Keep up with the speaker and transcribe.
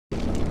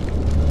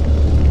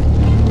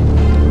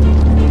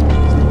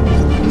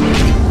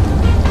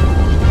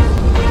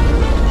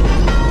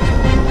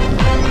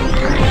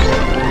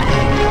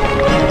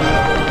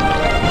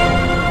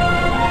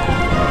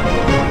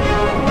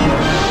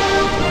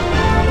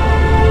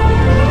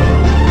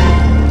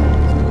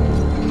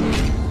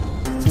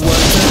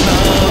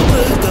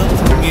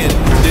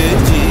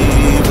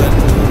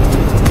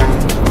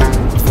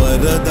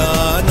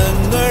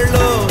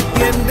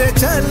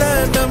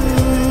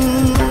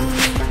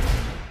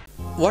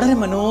വളരെ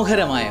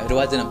മനോഹരമായ ഒരു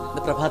വചനം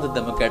ഇത് പ്രഭാതത്തിൽ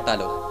നമുക്ക്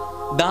കേട്ടാലോ.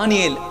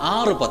 ദാനിയേൽ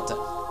 6:10.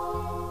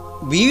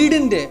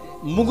 വീടിന്റെ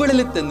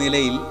മുകളിലത്തെ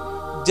നിലയിൽ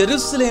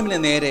ജെറുസലേമിന്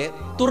നേരെ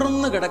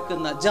തുറന്നു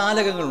കിടക്കുന്ന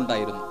ജാലകങ്ങൾ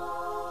ഉണ്ടായിരുന്നു.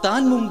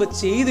 താൻ മുമ്പ്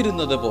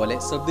ചെയ്തിരുന്നത് പോലെ,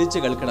 ശ്രദ്ധിച്ച്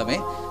കേൾക്കണമേ,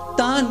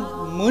 താൻ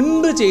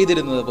മുൻപ്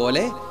ചെയ്തിരുന്നത്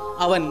പോലെ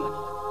അവൻ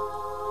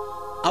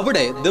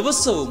അവിടെ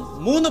ദിവസവും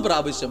 3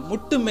 പ്രാവശ്യം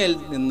മുട്ടുമേൽ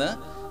നിന്ന്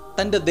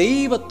തൻ്റെ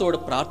ദൈവത്തോട്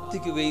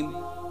പ്രാർത്ഥിക്കുകയും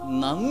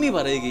നന്ദി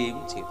പറയുകയും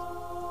ചെയ്തു.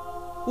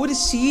 ഒരു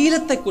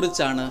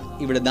ശീലത്തെക്കുറിച്ചാണ്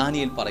ഇവിടെ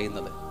ദാനിയേൽ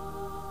പറയുന്നത്.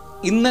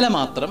 ഇന്നലെ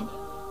മാത്രം,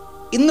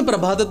 ഇന്ന്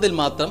പ്രഭാതത്തിൽ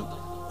മാത്രം,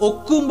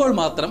 ഒക്കുമ്പോൾ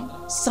മാത്രം,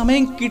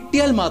 സമയം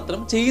കിട്ടിയാൽ മാത്രം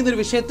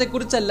ചെയ്യുന്നൊരു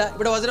വിഷയത്തെക്കുറിച്ചല്ല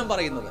ഇവിടെ വചനം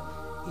പറയുന്നത്.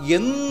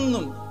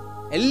 എന്നും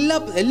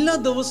എല്ലാ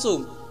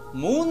ദിവസവും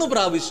 3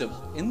 പ്രാവശ്യം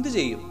എന്ത്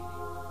ചെയ്യും?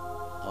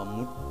 അവൻ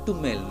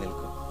മുട്ടുമേൽ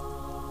നിൽക്കും.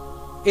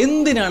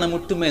 എന്തിനാണ്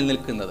മുട്ടുമേൽ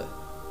നിൽക്കുന്നത്?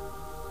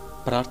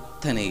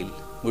 പ്രാർത്ഥനയിൽ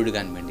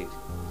മുഴുകാൻ വേണ്ടി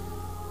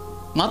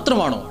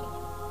മാത്രമാണോ?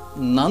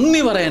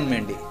 നന്ദി പറയാൻ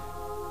വേണ്ടി.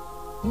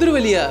 ഇതൊരു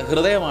വലിയ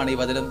ഹൃദയമാണ് ഈ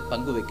വചനം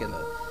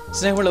പങ്കുവെക്കുന്നത്.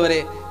 സ്നേഹമുള്ളവരെ,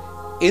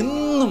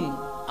 എന്നും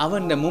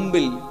അവൻ്റെ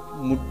മുമ്പിൽ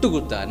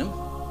മുട്ടുകുത്താനും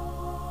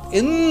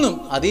എന്നും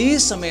അതേ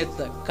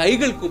സമയത്ത്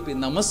കൈകൾ കൂപ്പി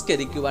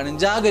നമസ്കരിക്കുവാനും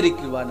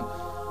ജാഗരിക്കുവാനും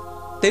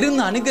തരുന്ന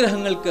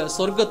അനുഗ്രഹങ്ങൾക്ക്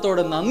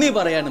സ്വർഗത്തോട് നന്ദി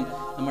പറയാനും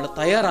നമ്മൾ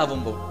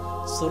തയ്യാറാവുമ്പോൾ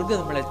സ്വർഗം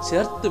നമ്മളെ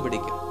ചേർത്ത്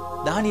പിടിക്കും.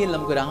 ദാനിയേൽ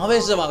നമുക്കൊരു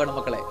ആവേശമാകണം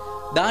മക്കളെ.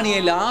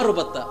 ദാനിയേൽ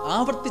 6:10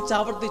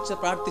 ആവർത്തിച്ച്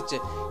പ്രാർത്ഥിച്ച്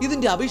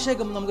ഇതിൻ്റെ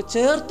അഭിഷേകം നമുക്ക്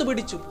ചേർത്ത്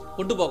പിടിച്ചു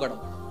കൊണ്ടുപോകണം.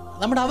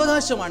 നമ്മുടെ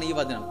അവകാശമാണ് ഈ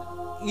വചനം,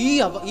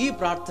 ഈ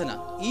പ്രാർത്ഥന,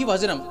 ഈ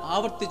വചനം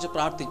ആവർത്തിച്ച്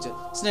പ്രാർത്ഥിച്ച്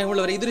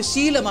സ്നേഹമുള്ളവരെ ഇതൊരു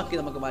ശീലമാക്കി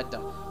നമുക്ക്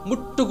മാറ്റാം.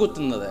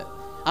 മുട്ടുകുത്തുന്നത്,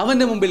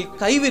 അവൻ്റെ മുമ്പിൽ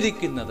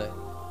കൈവരിക്കുന്നത്,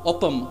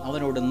 ഒപ്പം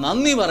അവനോട്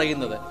നന്ദി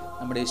പറയുന്നത്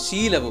നമ്മുടെ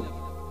ശീലവും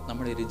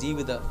നമ്മുടെ ഒരു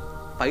ജീവിത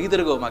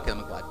പൈതൃകവുമാക്കി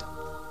നമുക്ക് മാറ്റാം.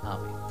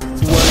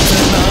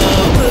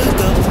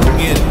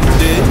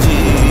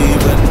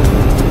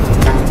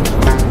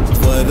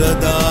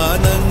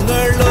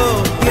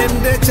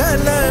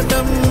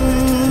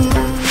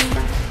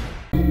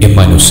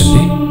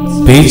 എമ്മാനൂസിന്റെ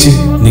പേജ്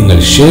നിങ്ങൾ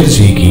ഷെയർ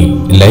ചെയ്യുകയും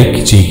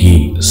ലൈക്ക്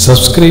ചെയ്യുകയും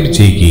സബ്സ്ക്രൈബ്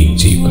ചെയ്യുകയും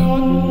ചെയ്യുക.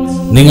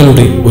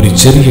 നിങ്ങളുടെ ഒരു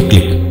ചെറിയ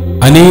ക്ലിക്ക്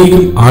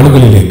അനേകം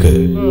ആളുകളിലേക്ക്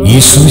ഈ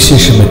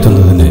സുവിശേഷം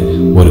എത്തുന്നതിന്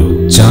ഒരു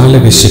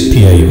ചാലക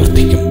ശക്തിയായി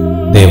വർത്തിക്കും.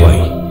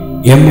 ദയവായി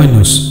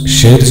എമ്മാനൂസ്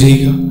ഷെയർ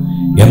ചെയ്യുക,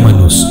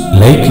 എമ്മാനൂസ്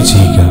ലൈക്ക്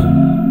ചെയ്യുക.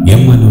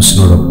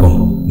 എമ്മാനൂസിനോടൊപ്പം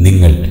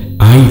നിങ്ങൾ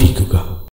ആയിരിക്കുക.